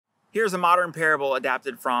Here's a modern parable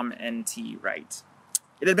adapted from N.T. Wright.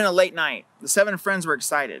 It had been a late night. The 7 friends were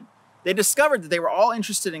excited. They discovered that they were all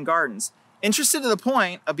interested in gardens, interested to the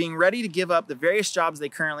point of being ready to give up the various jobs they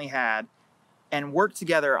currently had and work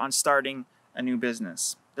together on starting a new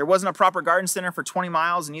business. There wasn't a proper garden center for 20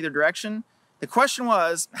 miles in either direction. The question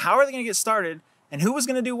was, how are they going to get started and who was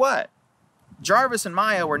going to do what? Jarvis and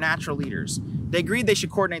Maya were natural leaders. They agreed they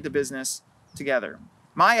should coordinate the business together.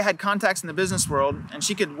 Maya had contacts in the business world, and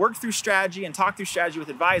she could work through strategy and talk through strategy with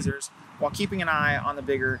advisors while keeping an eye on the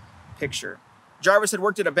bigger picture. Jarvis had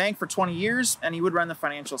worked at a bank for 20 years, and he would run the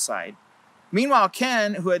financial side. Meanwhile,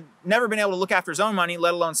 Ken, who had never been able to look after his own money,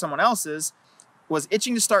 let alone someone else's, was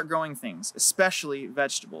itching to start growing things, especially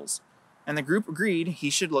vegetables. And the group agreed he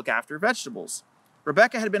should look after vegetables.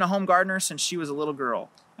 Rebecca had been a home gardener since she was a little girl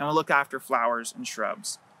and would look after flowers and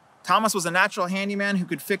shrubs. Thomas was a natural handyman who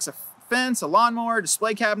could fix a fence, a lawnmower,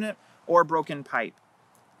 display cabinet, or a broken pipe.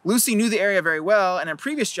 Lucy knew the area very well, and in a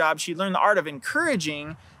previous job, she'd learned the art of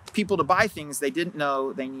encouraging people to buy things they didn't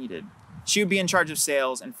know they needed. She would be in charge of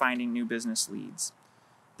sales and finding new business leads.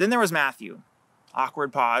 Then there was Matthew.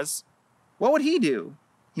 Awkward pause. What would he do?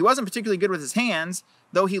 He wasn't particularly good with his hands,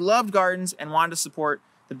 though he loved gardens and wanted to support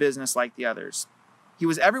the business like the others. He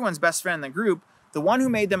was everyone's best friend in the group, the one who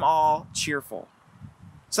made them all cheerful.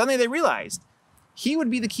 Suddenly they realized he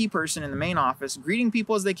would be the key person in the main office, greeting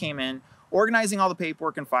people as they came in, organizing all the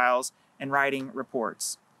paperwork and files, and writing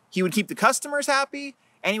reports. He would keep the customers happy,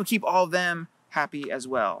 and he would keep all of them happy as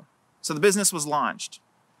well. So the business was launched.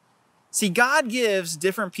 See, God gives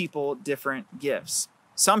different people different gifts.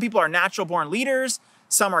 Some people are natural-born leaders,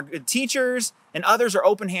 some are good teachers, and others are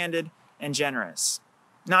open-handed and generous.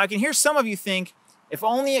 Now, I can hear some of you think, if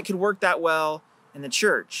only it could work that well in the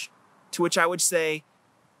church, to which I would say,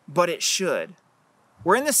 but it should.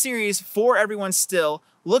 We're in the series, For Everyone Still,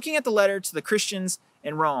 looking at the letter to the Christians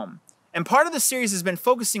in Rome. And part of the series has been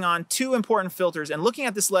focusing on 2 important filters and looking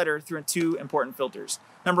at this letter through 2 important filters.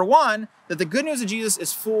 Number 1, that the good news of Jesus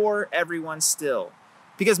is for everyone still.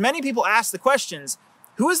 Because many people ask the questions,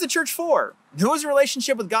 who is the church for? Who is a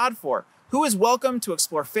relationship with God for? Who is welcome to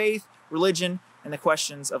explore faith, religion, and the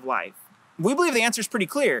questions of life? We believe the answer is pretty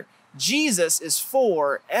clear. Jesus is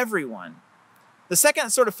for everyone. The second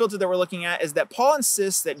sort of filter that we're looking at is that Paul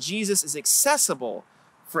insists that Jesus is accessible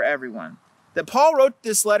for everyone. That Paul wrote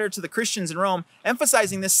this letter to the Christians in Rome,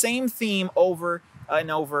 emphasizing this same theme over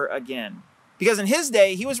and over again. Because in his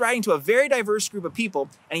day, he was writing to a very diverse group of people,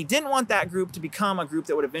 and he didn't want that group to become a group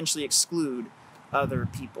that would eventually exclude other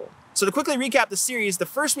people. So to quickly recap the series, the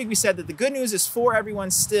first week we said that the good news is for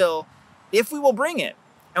everyone still, if we will bring it.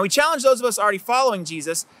 And we challenge those of us already following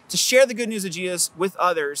Jesus to share the good news of Jesus with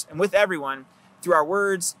others and with everyone through our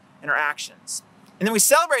words and our actions. And then we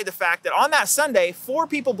celebrate the fact that on that Sunday, 4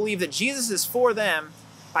 people believe that Jesus is for them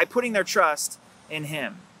by putting their trust in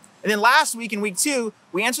him. And then last week in week 2,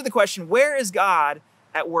 we answered the question, where is God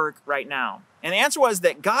at work right now? And the answer was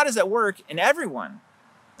that God is at work in everyone.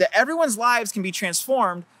 That everyone's lives can be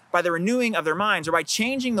transformed by the renewing of their minds or by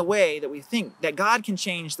changing the way that we think, that God can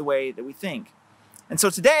change the way that we think. And so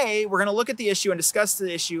today, we're going to look at the issue and discuss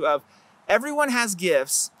the issue of everyone has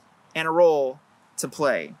gifts and a role to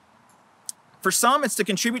play. For some, it's to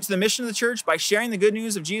contribute to the mission of the church by sharing the good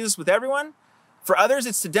news of Jesus with everyone. For others,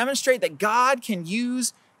 it's to demonstrate that God can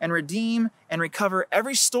use and redeem and recover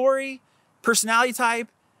every story, personality type,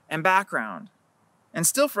 and background. And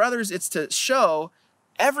still for others, it's to show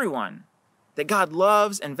everyone that God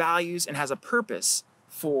loves and values and has a purpose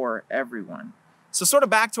for everyone. So sort of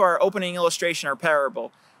back to our opening illustration, our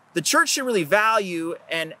parable, the church should really value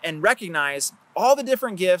and recognize all the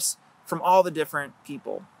different gifts from all the different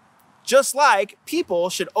people. Just like people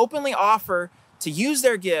should openly offer to use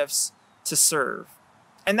their gifts to serve.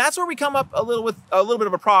 And that's where we come up a little bit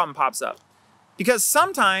of a problem pops up. Because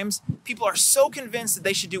sometimes people are so convinced that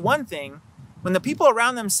they should do one thing when the people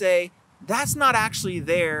around them say that's not actually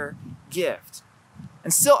their gift.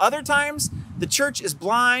 And still other times the church is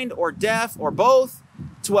blind or deaf or both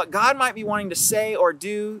to what God might be wanting to say or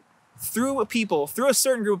do through a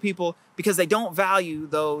certain group of people because they don't value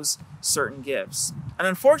those certain gifts. And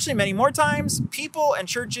unfortunately, many more times, people and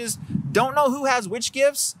churches don't know who has which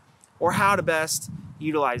gifts or how to best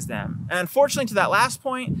utilize them. And unfortunately, to that last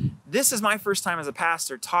point, this is my first time as a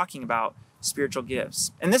pastor talking about spiritual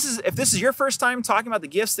gifts. And if this is your first time talking about the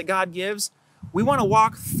gifts that God gives, we want to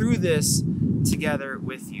walk through this together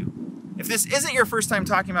with you. If this isn't your first time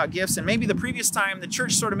talking about gifts, and maybe the previous time the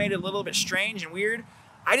church sort of made it a little bit strange and weird,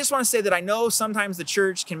 I just want to say that I know sometimes the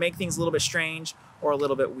church can make things a little bit strange or a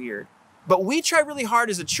little bit weird. But we try really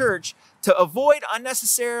hard as a church to avoid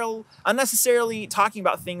unnecessarily talking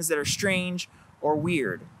about things that are strange or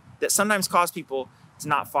weird. that sometimes cause people to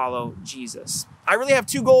not follow Jesus. I really have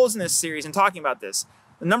two goals in this series in talking about this.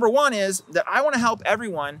 The number one is that I want to help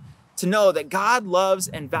everyone to know that God loves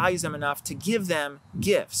and values them enough to give them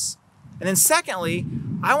gifts. And then secondly,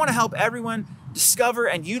 I want to help everyone discover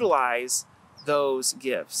and utilize those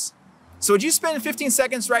gifts. So would you spend 15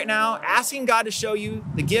 seconds right now asking God to show you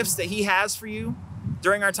the gifts that he has for you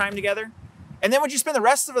during our time together? And then would you spend the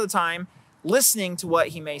rest of the time listening to what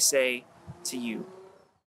he may say to you?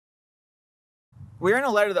 We're in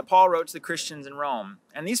a letter that Paul wrote to the Christians in Rome.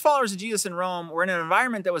 And these followers of Jesus in Rome were in an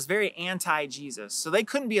environment that was very anti-Jesus. So they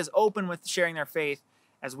couldn't be as open with sharing their faith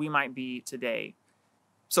as we might be today.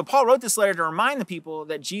 So Paul wrote this letter to remind the people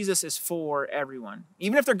that Jesus is for everyone,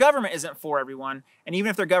 even if their government isn't for everyone, and even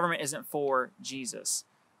if their government isn't for Jesus.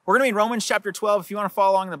 We're going to be in Romans chapter 12. If you want to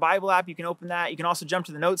follow along in the Bible app, you can open that. You can also jump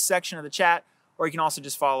to the notes section of the chat, or you can also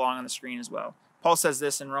just follow along on the screen as well. Paul says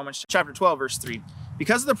this in Romans chapter 12, verse 3.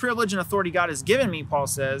 Because of the privilege and authority God has given me, Paul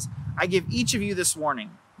says, I give each of you this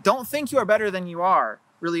warning. Don't think you are better than you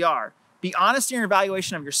really are. Be honest in your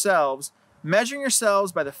evaluation of yourselves, measuring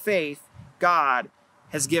yourselves by the faith God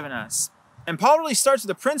has given us. And Paul really starts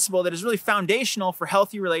with a principle that is really foundational for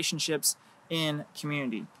healthy relationships in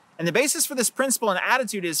community. And the basis for this principle and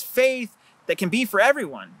attitude is faith that can be for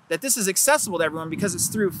everyone, that this is accessible to everyone because it's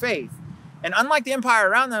through faith. And unlike the empire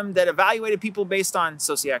around them that evaluated people based on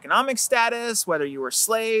socioeconomic status, whether you were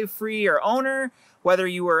slave, free, or owner, whether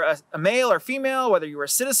you were a male or female, whether you were a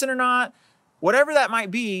citizen or not, whatever that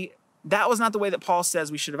might be, that was not the way that Paul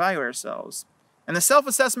says we should evaluate ourselves. And the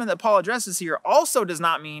self-assessment that Paul addresses here also does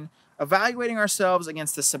not mean evaluating ourselves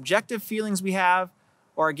against the subjective feelings we have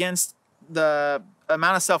or against the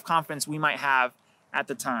amount of self-confidence we might have at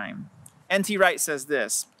the time. N.T. Wright says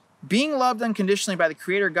this, being loved unconditionally by the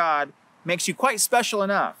Creator God makes you quite special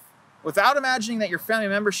enough without imagining that your family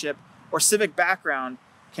membership or civic background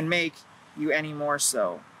can make you any more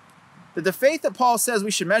so. That the faith that Paul says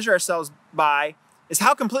we should measure ourselves by is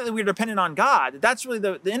how completely we're dependent on God. That's really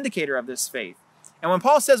the indicator of this faith. And when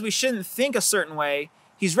Paul says we shouldn't think a certain way,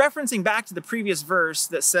 he's referencing back to the previous verse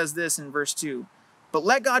that says this in verse 2. But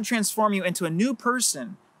let God transform you into a new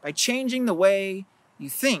person by changing the way you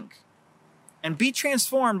think. And be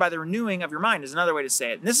transformed by the renewing of your mind is another way to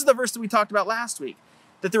say it. And this is the verse that we talked about last week.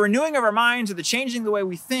 That the renewing of our minds or the changing the way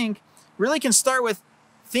we think really can start with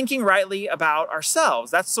thinking rightly about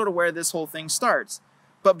ourselves. That's sort of where this whole thing starts.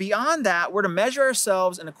 But beyond that, we're to measure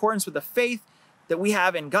ourselves in accordance with the faith that we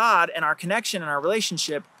have in God and our connection and our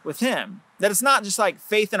relationship with him. That it's not just like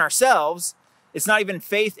faith in ourselves. It's not even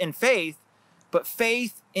faith in faith, but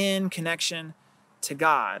faith in connection to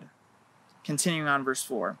God. Continuing on verse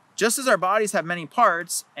 4. Just as our bodies have many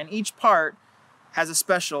parts, and each part has a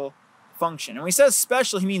special function. And when he says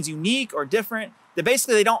special, he means unique or different. That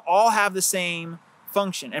basically they don't all have the same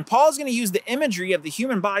function. And Paul is going to use the imagery of the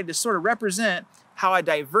human body to sort of represent how a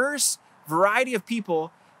diverse variety of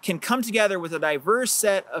people can come together with a diverse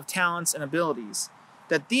set of talents and abilities.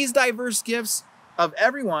 That these diverse gifts of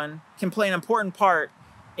everyone can play an important part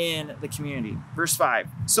in the community. Verse 5.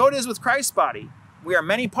 So it is with Christ's body. We are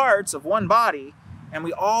many parts of one body, and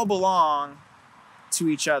we all belong to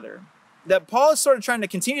each other. That Paul is sort of trying to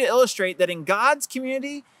continue to illustrate that in God's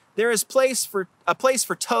community, there is a place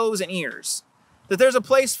for toes and ears. That there's a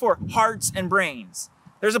place for hearts and brains.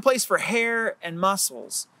 There's a place for hair and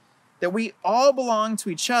muscles. That we all belong to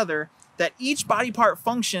each other, that each body part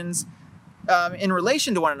functions in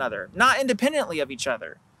relation to one another, not independently of each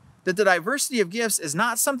other. That the diversity of gifts is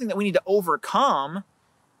not something that we need to overcome.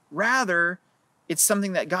 Rather, it's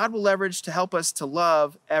something that God will leverage to help us to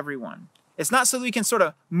love everyone. It's not so that we can sort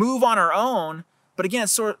of move on our own, but again,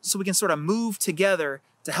 it's so we can sort of move together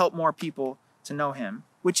to help more people to know him,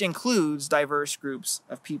 which includes diverse groups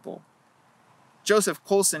of people. Joseph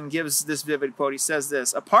Colson gives this vivid quote. He says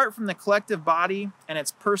this, apart from the collective body and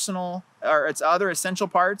its other essential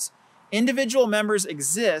parts, individual members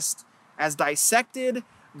exist as dissected,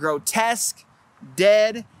 grotesque,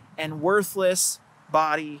 dead, and worthless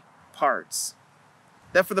body parts.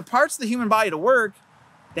 That for the parts of the human body to work,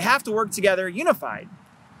 they have to work together unified.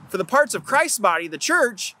 For the parts of Christ's body, the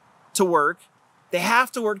church, to work, they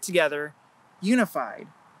have to work together unified.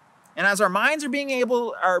 And as our minds are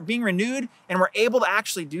being renewed and we're able to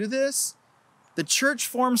actually do this, the church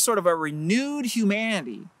forms sort of a renewed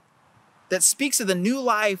humanity that speaks of the new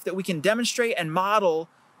life that we can demonstrate and model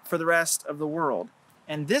for the rest of the world.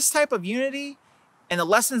 And this type of unity and the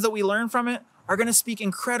lessons that we learn from it are going to speak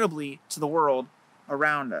incredibly to the world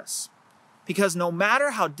around us. Because no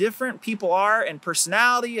matter how different people are in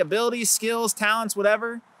personality, abilities, skills, talents,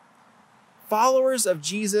 whatever, all followers of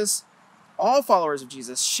Jesus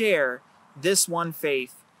share this one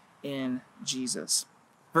faith in Jesus.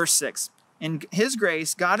 Verse 6, in his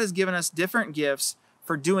grace, God has given us different gifts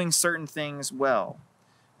for doing certain things well.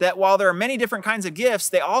 That while there are many different kinds of gifts,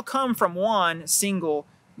 they all come from one single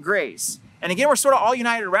grace. And again, we're sort of all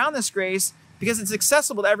united around this grace because it's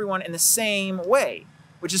accessible to everyone in the same way,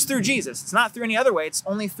 which is through Jesus. It's not through any other way. It's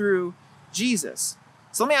only through Jesus.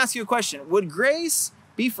 So let me ask you a question. Would grace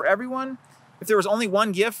be for everyone if there was only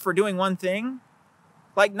one gift for doing one thing?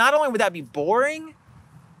 Like, not only would that be boring,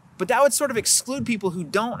 but that would sort of exclude people who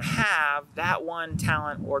don't have that one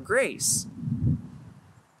talent or grace.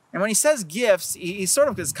 And when he says gifts, he sort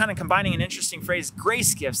of is kind of combining an interesting phrase,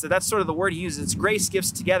 grace gifts. That's sort of the word he uses. It's grace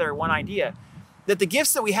gifts together, one idea. That the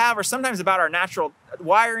gifts that we have are sometimes about our natural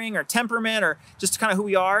wiring or temperament or just kind of who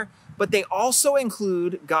we are, but they also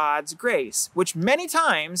include God's grace, which many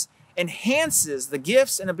times enhances the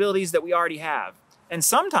gifts and abilities that we already have. And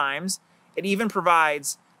sometimes it even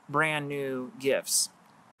provides brand new gifts.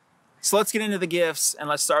 So let's get into the gifts, and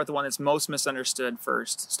let's start with the one that's most misunderstood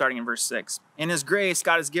first, starting in verse 6. In his grace,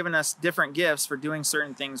 God has given us different gifts for doing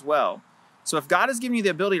certain things well. So if God has given you the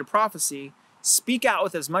ability to prophecy, speak out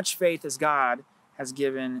with as much faith as God has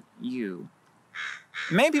given you.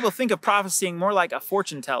 Many people think of prophesying more like a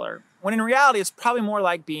fortune teller, when in reality it's probably more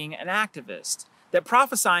like being an activist. That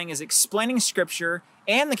prophesying is explaining Scripture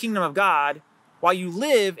and the kingdom of God while you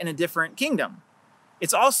live in a different kingdom.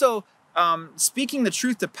 It's also speaking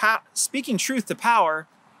truth to power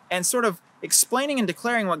and sort of explaining and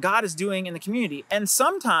declaring what God is doing in the community. And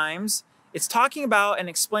sometimes it's talking about and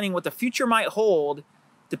explaining what the future might hold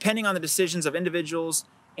depending on the decisions of individuals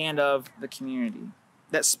and of the community.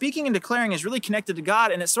 That speaking and declaring is really connected to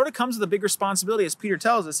God, and it sort of comes with a big responsibility, as Peter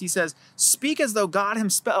tells us. He says, speak as though God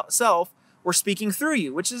himself were speaking through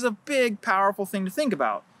you, which is a big, powerful thing to think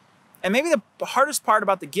about. And maybe the hardest part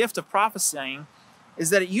about the gift of prophesying is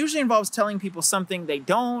that it usually involves telling people something they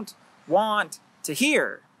don't want to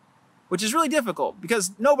hear, which is really difficult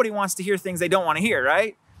because nobody wants to hear things they don't want to hear,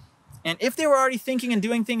 right? And if they were already thinking and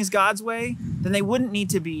doing things God's way, then they wouldn't need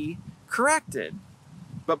to be corrected.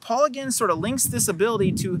 But Paul again sort of links this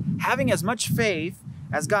ability to having as much faith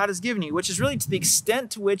as God has given you, which is really to the extent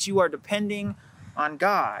to which you are depending on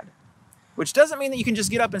God, which doesn't mean that you can just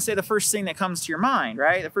get up and say the first thing that comes to your mind,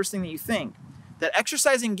 right? The first thing that you think. That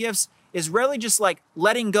exercising gifts is rarely just like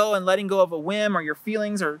letting go of a whim or your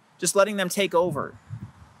feelings or just letting them take over.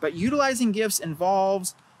 But utilizing gifts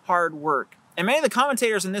involves hard work. And many of the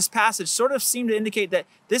commentators in this passage sort of seem to indicate that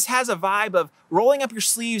this has a vibe of rolling up your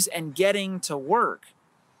sleeves and getting to work.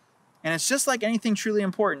 And it's just like anything truly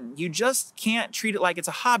important. You just can't treat it like it's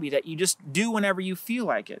a hobby that you just do whenever you feel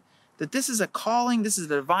like it. That this is a calling, this is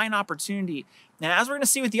a divine opportunity. And as we're going to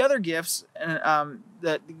see with the other gifts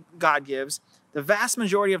that God gives, the vast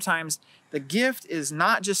majority of times, the gift is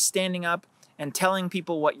not just standing up and telling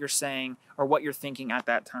people what you're saying or what you're thinking at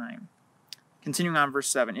that time. Continuing on verse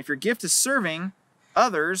 7, if your gift is serving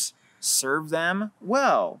others, serve them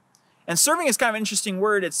well. And serving is kind of an interesting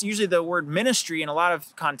word. It's usually the word ministry in a lot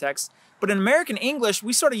of contexts. But in American English,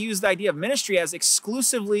 we sort of use the idea of ministry as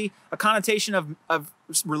exclusively a connotation of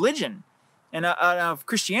religion and of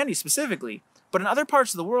Christianity specifically. But in other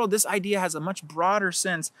parts of the world, this idea has a much broader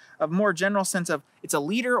sense, a more general sense of it's a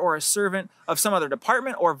leader or a servant of some other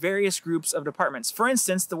department or various groups of departments. For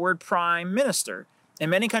instance, the word prime minister. In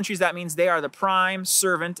many countries, that means they are the prime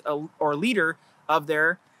servant or leader of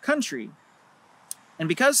their country. And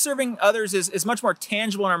because serving others is much more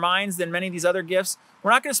tangible in our minds than many of these other gifts, we're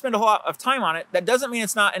not going to spend a whole lot of time on it. That doesn't mean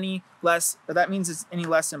it's not any less, but that means it's any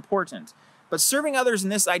less important. But serving others in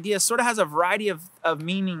this idea sort of has a variety of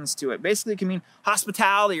meanings to it. Basically, it can mean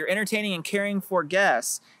hospitality or entertaining and caring for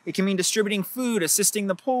guests. It can mean distributing food, assisting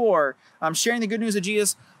the poor, sharing the good news of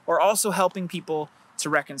Jesus, or also helping people to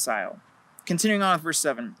reconcile. Continuing on with verse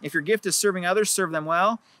 7. If your gift is serving others, serve them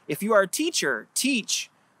well. If you are a teacher, teach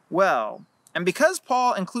well. And because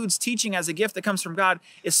Paul includes teaching as a gift that comes from God,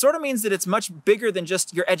 it sort of means that it's much bigger than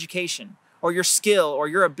just your education or your skill or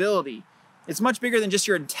your ability. It's much bigger than just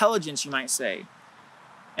your intelligence, you might say.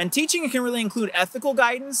 And teaching can really include ethical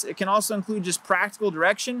guidance. It can also include just practical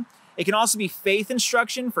direction. It can also be faith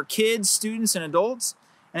instruction for kids, students, and adults.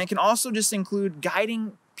 And it can also just include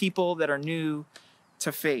guiding people that are new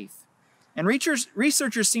to faith. And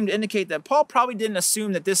researchers seem to indicate that Paul probably didn't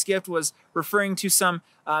assume that this gift was referring to some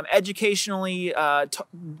educationally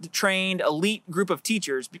trained elite group of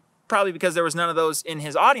teachers, probably because there was none of those in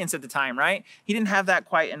his audience at the time, right? He didn't have that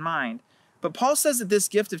quite in mind. But Paul says that this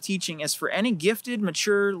gift of teaching is for any gifted,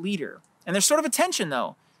 mature leader. And there's sort of a tension,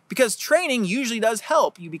 though, because training usually does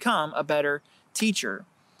help you become a better teacher.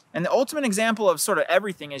 And the ultimate example of sort of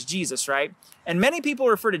everything is Jesus, right? And many people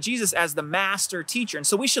refer to Jesus as the master teacher. And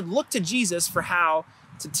so we should look to Jesus for how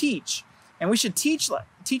to teach. And we should teach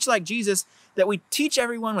like Jesus, that we teach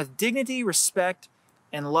everyone with dignity, respect,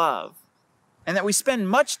 and love. And that we spend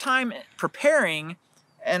much time preparing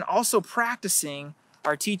and also practicing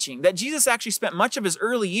our teaching. That Jesus actually spent much of his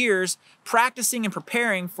early years practicing and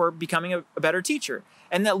preparing for becoming a better teacher.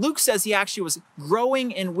 And that Luke says he actually was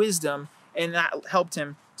growing in wisdom, and that helped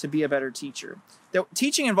him to be a better teacher. That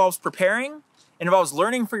teaching involves preparing, it involves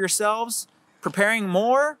learning for yourselves, preparing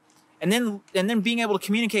more, and then being able to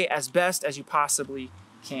communicate as best as you possibly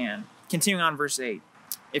can. Continuing on verse 8.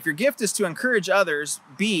 If your gift is to encourage others,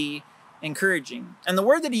 be encouraging. And the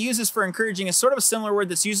word that he uses for encouraging is sort of a similar word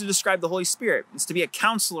that's used to describe the Holy Spirit. It's to be a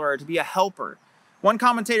counselor or to be a helper. One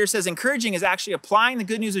commentator says encouraging is actually applying the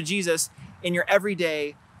good news of Jesus in your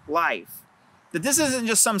everyday life. That this isn't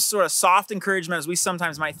just some sort of soft encouragement as we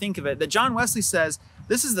sometimes might think of it. That John Wesley says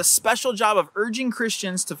this is the special job of urging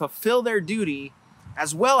Christians to fulfill their duty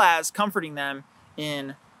as well as comforting them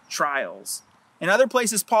in trials. In other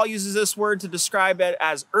places, Paul uses this word to describe it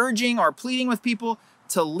as urging or pleading with people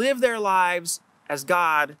to live their lives as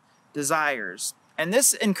God desires. And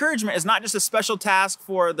this encouragement is not just a special task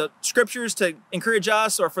for the scriptures to encourage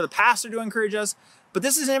us or for the pastor to encourage us, but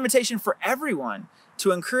this is an invitation for everyone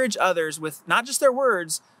to encourage others with not just their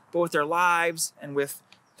words, but with their lives and with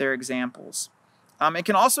their examples. It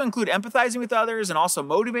can also include empathizing with others and also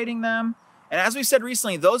motivating them. And as we've said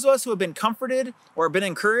recently, those of us who have been comforted or been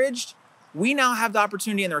encouraged, we now have the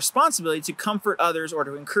opportunity and the responsibility to comfort others or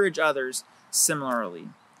to encourage others similarly.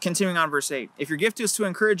 Continuing on verse 8. If your gift is to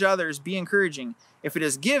encourage others, be encouraging. If it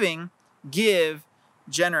is giving, give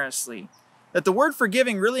generously. That the word for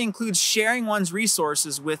giving really includes sharing one's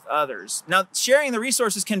resources with others. Now, sharing the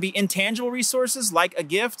resources can be intangible resources like a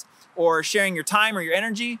gift or sharing your time or your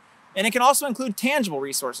energy. And it can also include tangible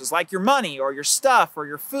resources like your money or your stuff or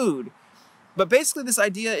your food. But basically this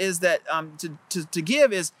idea is that to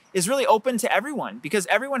give is really open to everyone because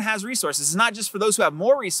everyone has resources. It's not just for those who have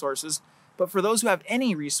more resources, but for those who have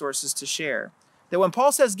any resources to share. That when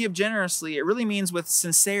Paul says give generously, it really means with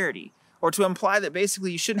sincerity, or to imply that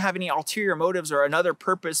basically you shouldn't have any ulterior motives or another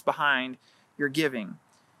purpose behind your giving.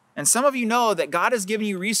 And some of you know that God has given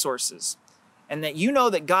you resources, and that you know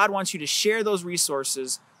that God wants you to share those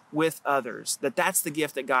resources with others, that that's the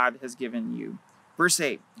gift that God has given you. Verse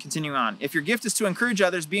 8, continuing on. If your gift is to encourage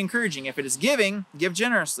others, be encouraging. If it is giving, give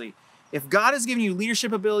generously. If God has given you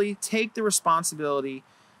leadership ability, take the responsibility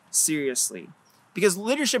seriously. Because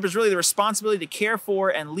leadership is really the responsibility to care for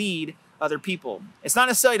and lead other people. It's not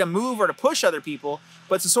necessarily to move or to push other people,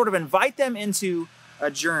 but to sort of invite them into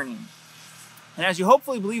a journey. And as you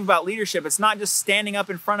hopefully believe about leadership, it's not just standing up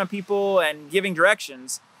in front of people and giving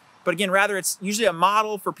directions, but again, rather it's usually a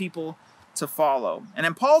model for people to follow. And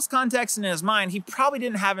in Paul's context and in his mind, he probably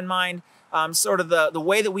didn't have in mind sort of the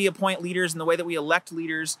way that we appoint leaders and the way that we elect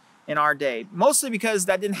leaders in our day, mostly because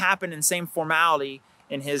that didn't happen in the same formality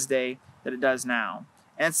in his day that it does now.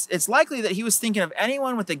 And it's likely that he was thinking of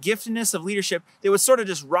anyone with the giftedness of leadership that would sort of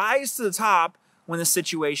just rise to the top when the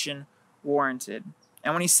situation warranted.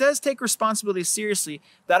 And when he says take responsibility seriously,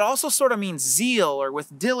 that also sort of means zeal or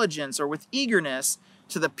with diligence or with eagerness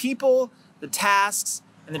to the people, the tasks,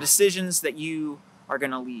 and the decisions that you are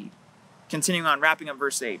going to lead. Continuing on, wrapping up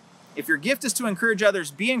verse 8. If your gift is to encourage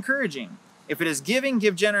others, be encouraging. If it is giving,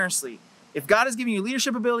 give generously. If God has given you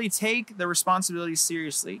leadership ability, take the responsibility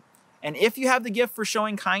seriously. And if you have the gift for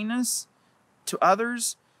showing kindness to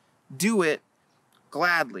others, do it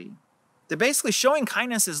gladly. That basically showing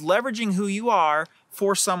kindness is leveraging who you are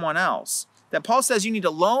for someone else. That Paul says you need to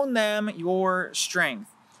loan them your strength.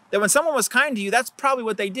 That when someone was kind to you, that's probably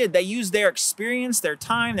what they did. They used their experience, their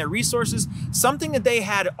time, their resources, something that they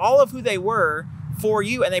had all of who they were for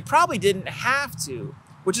you, and they probably didn't have to,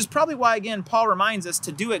 which is probably why, again, Paul reminds us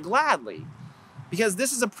to do it gladly. Because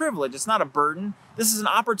this is a privilege, it's not a burden. This is an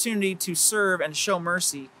opportunity to serve and show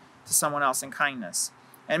mercy to someone else in kindness.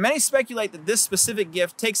 And many speculate that this specific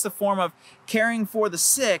gift takes the form of caring for the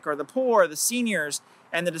sick or the poor, the seniors,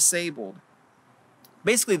 and the disabled.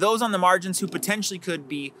 Basically, those on the margins who potentially could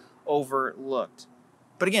be overlooked.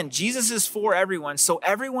 But again, Jesus is for everyone, so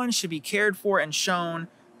everyone should be cared for and shown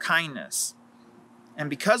kindness. And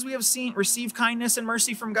because we have received kindness and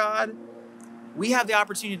mercy from God, we have the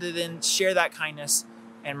opportunity to then share that kindness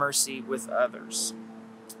and mercy with others.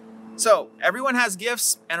 So, everyone has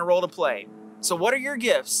gifts and a role to play. So what are your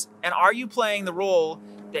gifts, and are you playing the role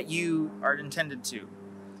that you are intended to?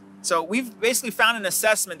 So we've basically found an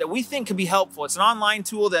assessment that we think could be helpful. It's an online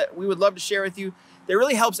tool that we would love to share with you that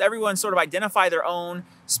really helps everyone sort of identify their own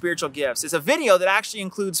spiritual gifts. It's a video that actually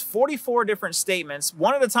includes 44 different statements,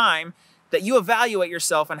 one at a time, that you evaluate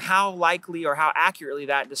yourself and how likely or how accurately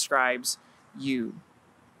that describes you.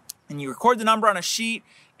 And you record the number on a sheet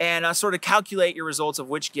and sort of calculate your results of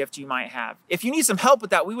which gift you might have. If you need some help with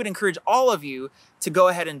that, we would encourage all of you to go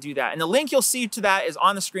ahead and do that. And the link you'll see to that is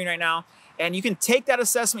on the screen right now. And you can take that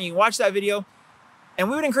assessment, you can watch that video, and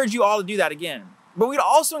we would encourage you all to do that again. But we'd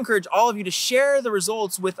also encourage all of you to share the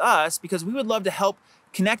results with us, because we would love to help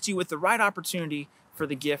connect you with the right opportunity for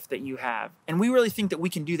the gift that you have. And we really think that we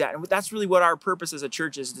can do that. And that's really what our purpose as a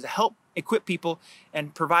church is, to help equip people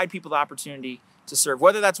and provide people the opportunity to serve,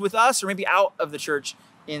 whether that's with us or maybe out of the church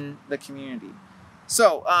in the community.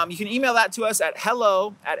 So you can email that to us at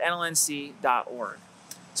hello@nlnc.org.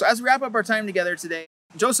 So as we wrap up our time together today,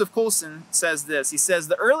 Joseph Coulson says this. He says,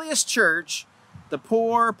 the earliest church, the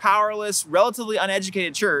poor, powerless, relatively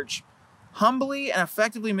uneducated church, humbly and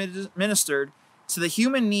effectively ministered to the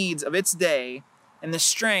human needs of its day and the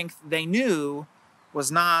strength they knew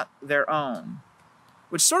was not their own.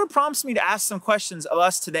 Which sort of prompts me to ask some questions of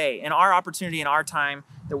us today in our opportunity in our time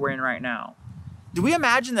that we're in right now. Do we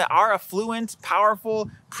imagine that our affluent,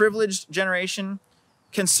 powerful, privileged generation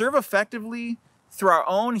can serve effectively through our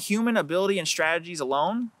own human ability and strategies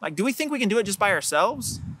alone? Like, do we think we can do it just by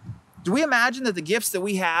ourselves? Do we imagine that the gifts that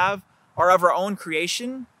we have are of our own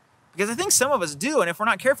creation? Because I think some of us do, and if we're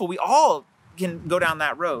not careful, we all can go down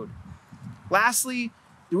that road. Lastly,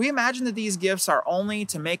 do we imagine that these gifts are only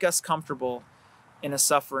to make us comfortable in a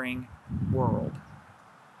suffering world?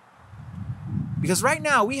 Because right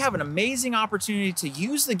now we have an amazing opportunity to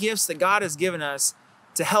use the gifts that God has given us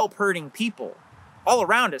to help hurting people all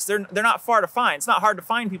around us. They're not far to find. It's not hard to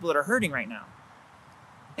find people that are hurting right now.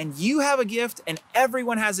 And you have a gift, and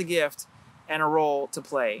everyone has a gift and a role to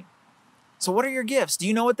play. So what are your gifts? Do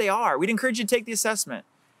you know what they are? We'd encourage you to take the assessment.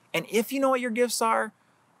 And if you know what your gifts are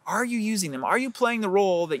you using them? Are you playing the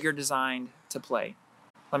role that you're designed to play?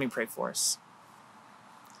 Let me pray for us.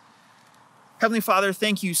 Heavenly Father,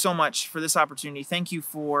 thank you so much for this opportunity. Thank you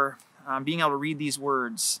for being able to read these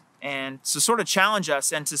words and to sort of challenge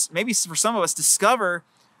us and to maybe for some of us discover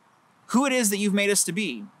who it is that you've made us to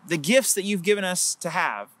be, the gifts that you've given us to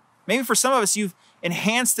have. Maybe for some of us, you've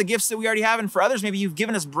enhanced the gifts that we already have, and for others, maybe you've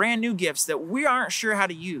given us brand new gifts that we aren't sure how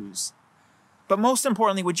to use. But most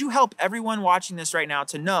importantly, would you help everyone watching this right now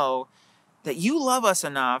to know that you love us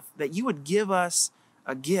enough that you would give us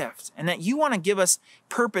a gift, and that you want to give us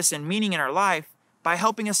purpose and meaning in our life by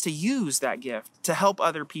helping us to use that gift to help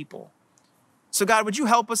other people. So God, would you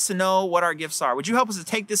help us to know what our gifts are? Would you help us to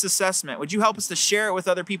take this assessment? Would you help us to share it with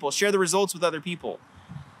other people, share the results with other people?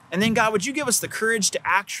 And then God, would you give us the courage to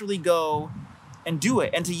actually go and do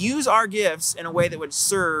it and to use our gifts in a way that would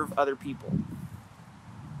serve other people?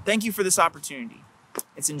 Thank you for this opportunity.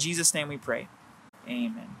 It's in Jesus' name we pray.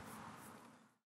 Amen.